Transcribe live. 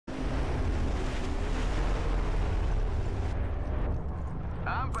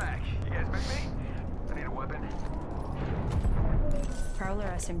Suspect me? I need a weapon.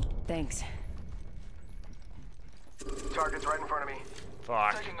 Prowler SM. Thanks. Target's right in front of me.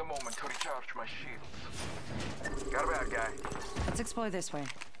 Fuck. Taking a moment to recharge my shields. Got a bad guy. Let's explore this way.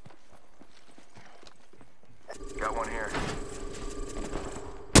 Got one here.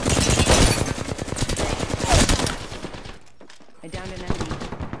 I downed an enemy.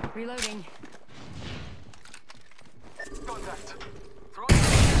 Reloading. Contact. Throw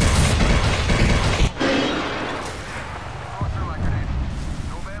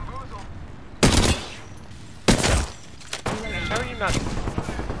How are you not?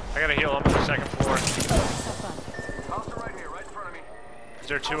 I gotta heal. I'm on the second floor. Hostile right here, right in front of me. Is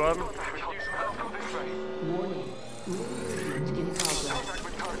there two of them?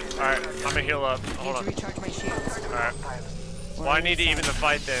 Alright, I'm gonna heal up. Hold on. Recharge my shields. Alright. Well, I need to even the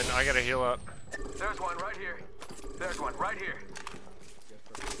fight then. I gotta heal up. There's one right here. There's one right here.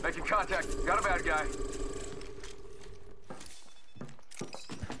 Making contact. Got a bad guy.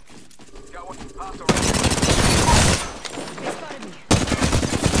 Got one. Hostile right here. They spotted me.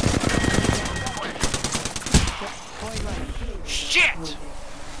 Boy, running. Shit!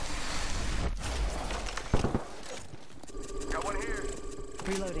 Got one here.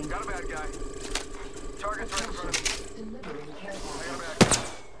 Reloading. Got a bad guy. Target's right in front of me. I got a bad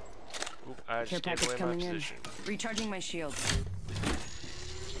guy. Oop, I Care just gave package away my coming in. position. Recharging my shields.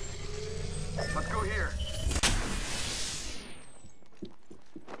 Let's go here.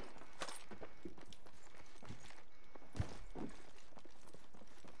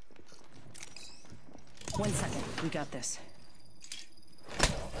 One second. We got this.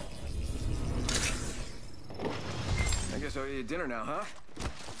 I guess I'll eat dinner now, huh?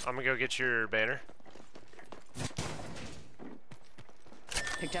 I'm gonna go get your banner.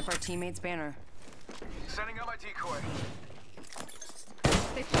 Picked up our teammate's banner. Sending out my decoy.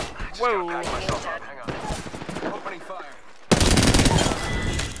 Whoa! Pack myself up. Hang on. Opening fire.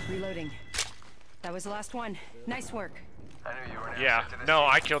 Reloading. That was the last one. Nice work. I knew you were an Yeah, asset to this no, team.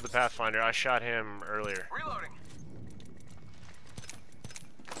 I killed the Pathfinder. I shot him earlier. Reloading.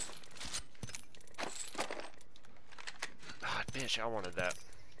 Ah, bitch, I wanted that.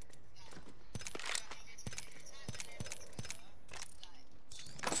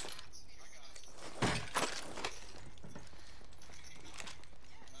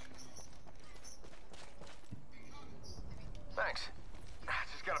 Thanks.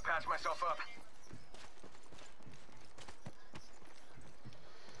 Just gotta patch myself up.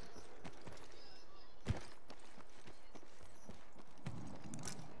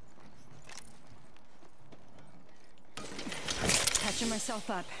 Patching myself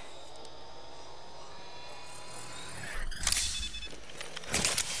up.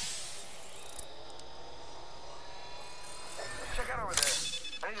 Check out over there.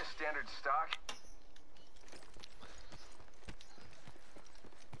 I need a standard stock.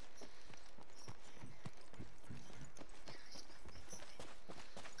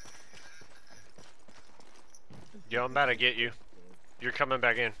 Yo, I'm about to get you. You're coming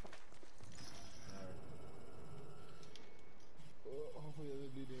back in.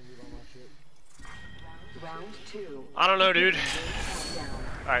 Round 2. I don't know, dude.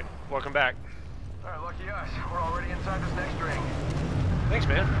 Alright, welcome back. Alright, lucky us. We're already inside this next ring. Thanks,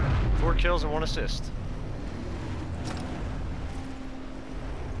 man. 4 kills and 1 assist.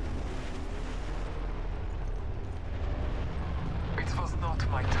 It was not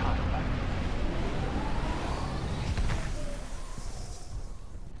my time.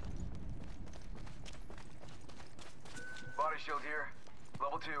 Body shield here.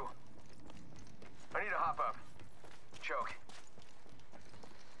 Level 2. I need to hop up. Choke.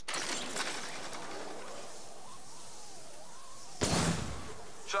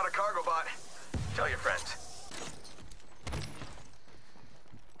 Shot a cargo bot. Tell your friends.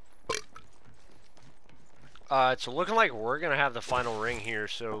 It's looking like we're gonna have the final ring here,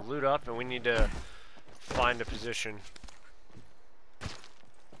 so loot up and we need to find a position.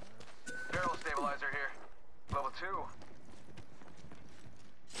 Barrel stabilizer here. Level 2.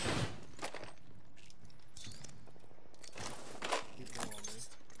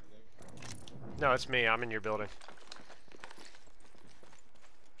 No, it's me. I'm in your building.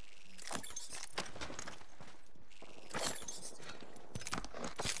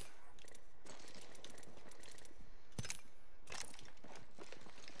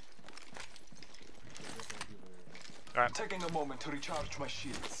 Alright. Taking a moment to recharge my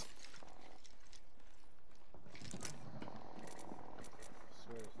shields.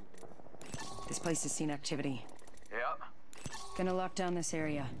 This place has seen activity. Yep. Gonna lock down this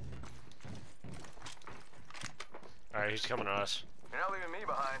area. Alright, he's coming to us. You're not leaving me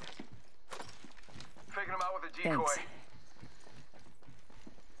behind. Faking him out with a decoy. Thanks.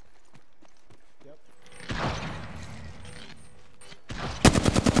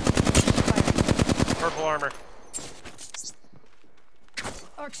 Purple armor.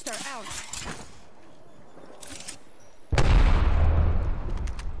 Arcstar out.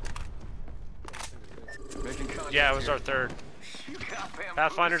 Making contact. Yeah, it was here. our third. You got bamboozled.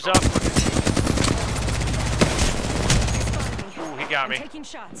 Pathfinder's up. Spotted me. Ooh, he got I'm me. taking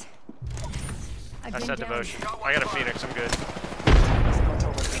shots. I've That's been that down. devotion. I got a Phoenix, I'm good.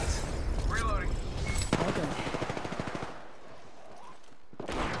 Reloading. All good.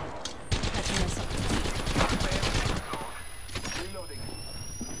 Catching myself. Reloading. I don't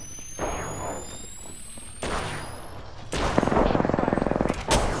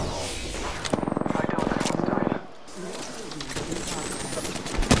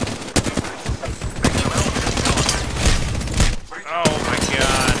think Oh my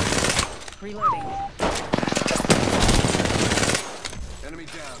god. Reloading. Enemy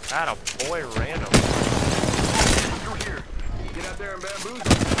down. That a boy random. Through here. Get out there and bamboozle.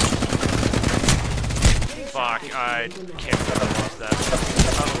 Fuck, I can't believe I lost that.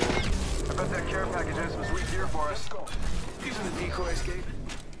 I bet that care package has some sweet gear for us. Using the decoy escape.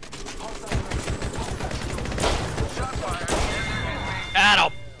 Shot fired. That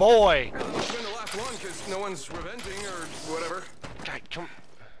a boy. It's been the last one because no one's revenging or whatever. God, come.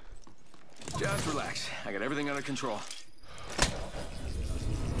 Just relax. I got everything under control.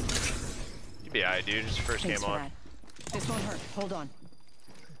 You be alright, dude. It's your first Thanks game for on. that. This won't hurt. Hold on.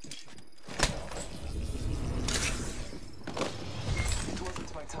 It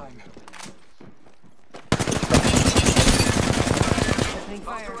wasn't my time. Opening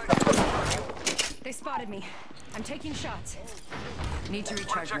fire. They spotted me. I'm taking shots. Need to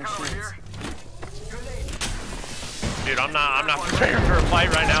recharge Check my out over shields. here. Dude, I'm not prepared for a fight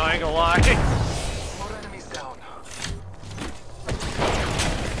right now, I ain't gonna lie. More enemies down.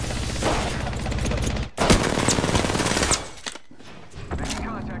 Making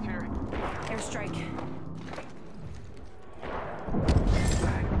contact here. Airstrike.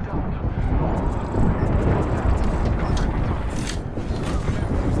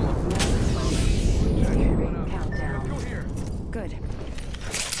 Countdown. Go here. Good.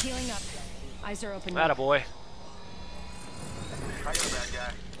 Healing up. Eyes are open. That a boy. I got a bad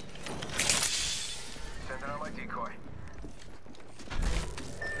guy. Sending out my decoy.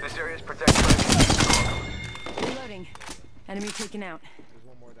 This area is protected by Reloading. Enemy taken out.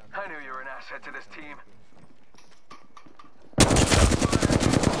 I knew you were an asset to this team.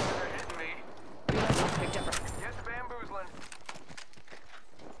 They're hitting me. Picked up. Get bamboozling.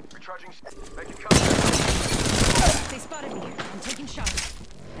 Recharging. Making contact. They spotted me. I'm taking shots.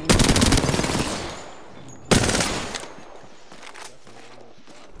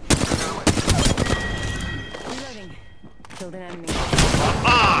 Reloading. Killed an enemy.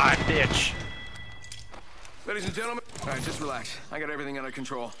 Ah, bitch. Ladies and gentlemen. All right, just relax. I got everything under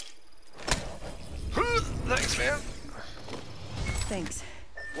control. Thanks, man. Thanks.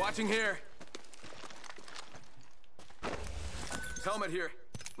 Watching here. Helmet here.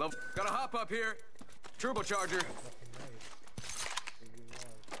 Level. Gotta hop up here. Turbocharger.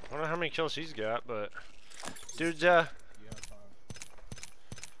 I don't know how many kills he's got, but dude's Optics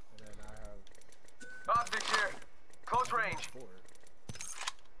here. Close range.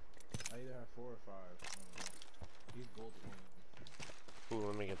 I either have 4 or 5. I don't know. He's gold at 1. Ooh,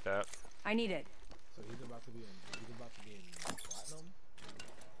 let me get that. I need it. So he's about to be in platinum. I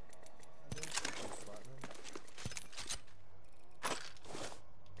think. Platinum.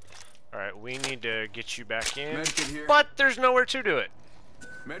 Alright, we need to get you back in. Medkit here. But there's nowhere to do it.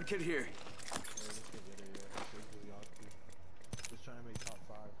 Medkit here. Yeah, let's get rid of it. Let's do y'all. Just trying to make top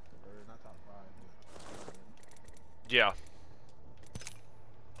 5 or not top 5. Yeah.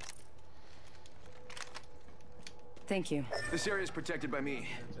 Thank you. This area is protected by me.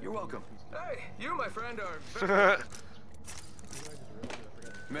 You're welcome. Hey, you, my friend, are.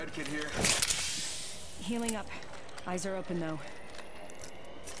 Medkit here. Healing up. Eyes are open though.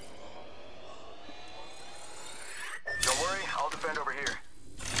 Don't worry, I'll defend over here.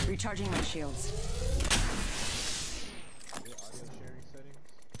 Recharging my shields. Audio sharing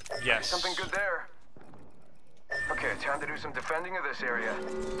settings. Yes. Something good there. Okay, time to do some defending of this area.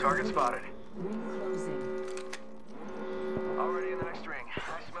 Target spotted. Ring closing. Already in the next ring. I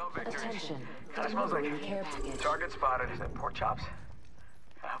smell victory. Attention. That smells like Delivering care package. target spotted. Is that pork chops?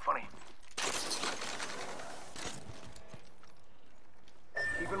 How funny.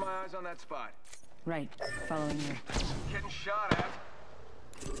 Keeping my eyes on that spot. Right. Following you. Getting shot at.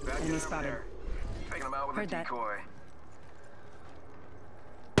 Back Enemy in over spotted. there. Taking him out with Heard a that. decoy.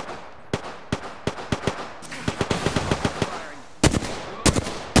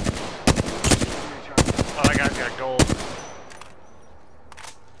 gold.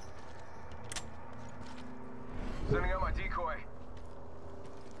 Sending out my decoy.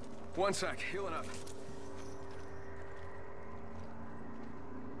 One sec, healing up.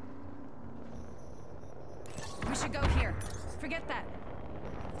 We should go here. Forget that.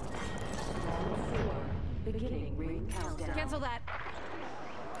 Beginning ring countdown. Cancel that.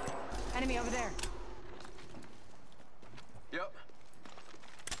 Enemy over there. Yep.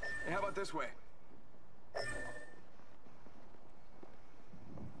 Hey, how about this way?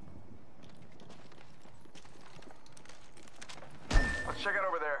 Let's check out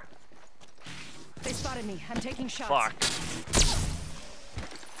over there. They spotted me. I'm taking shots. Fuck.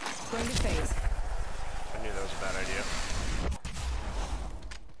 Going to phase. I knew that was a bad idea.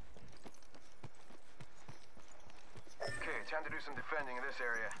 Okay, time to do some defending in this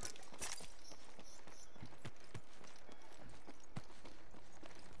area.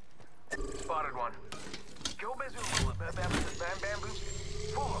 Spotted one. Go bazooka, bamboo.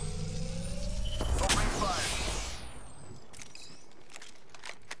 Fool 'em. Opening fire.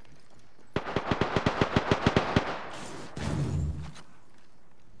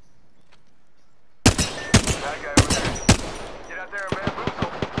 That guy over there. Get out there and bamboozle.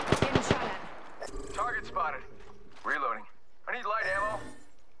 Getting shot at. Target spotted. Reloading. I need light ammo.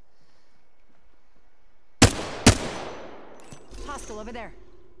 Hostile over there.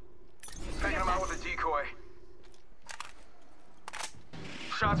 Taking him out with a decoy.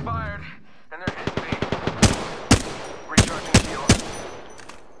 Shots fired, and they're hitting me. Recharging shield.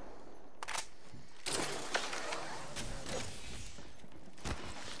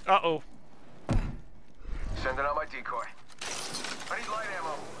 Uh-oh. Sending out my decoy. I need light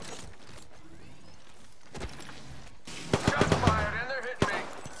ammo. Shots fired, and they're hitting me.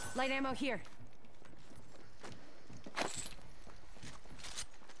 Light ammo here.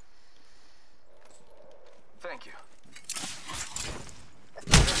 Thank you.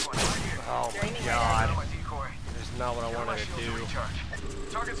 This one, right here. Oh my Sending out god. my decoy. That's not what I Got my wanted to shield do. recharge.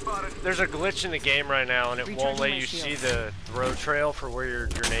 Target spotted. There's a glitch in the game right now, and it won't Recharging let my you shield. see the throw trail for where your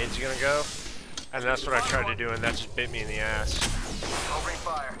grenade's gonna go. And that's what I tried to do, and that just bit me in the ass. Opening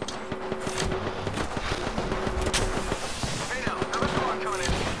fire. Hey now, another squad coming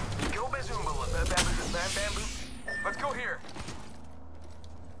in. Go bazooka, bamboo. Let's go here.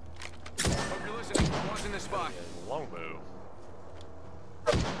 Hope you're listening. One's in this spot. Longbow.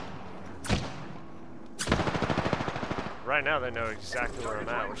 Right now, they know exactly where I'm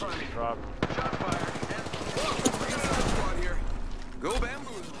at, which is the problem. Shot fired. And whoa, we got another squad here. Go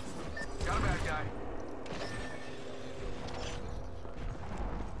bamboozle. Got a bad guy.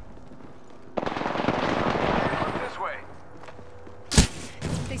 This way.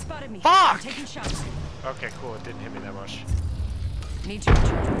 They spotted me. Fuck! I'm taking shots. Okay, cool. It didn't hit me that much. Need to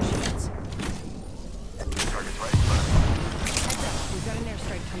recharge my shields. Target's right in front of me. Heads up. We've got an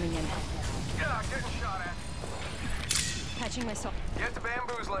airstrike coming in. Yeah, getting shot at. Patching myself. Get to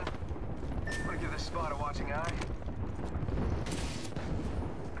bamboozling. I'm gonna give this spot a watching eye.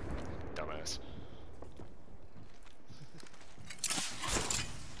 Dumbass.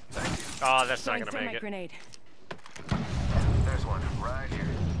 Thank you. Oh, that's not Throwing gonna thermite make it. grenade. There's one right here.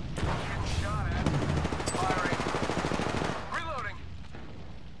 Getting shot at. Firing. Reloading.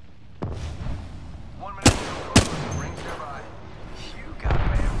 1 minute until close. The ring's nearby. You got it,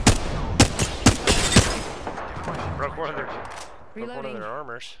 man. Give him my shit. Broke one of their Reloading.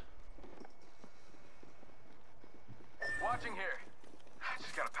 armors. Watching here.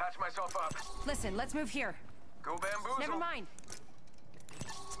 Just gotta patch myself up. Listen, let's move here. Go bamboozle. Never mind.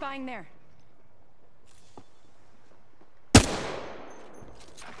 Spying there.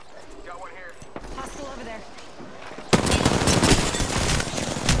 Got one here. Hostile over there.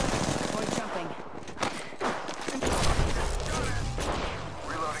 Avoid jumping.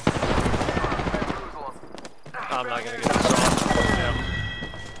 Reloading. Bamboozle him. I'm not gonna get this off. Yep.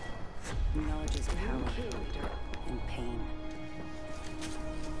 Knowledge is power, and pain.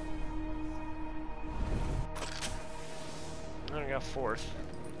 I got fourth.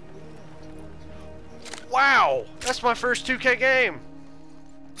 Wow! That's my first 2K game!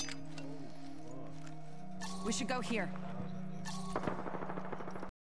 We should go here.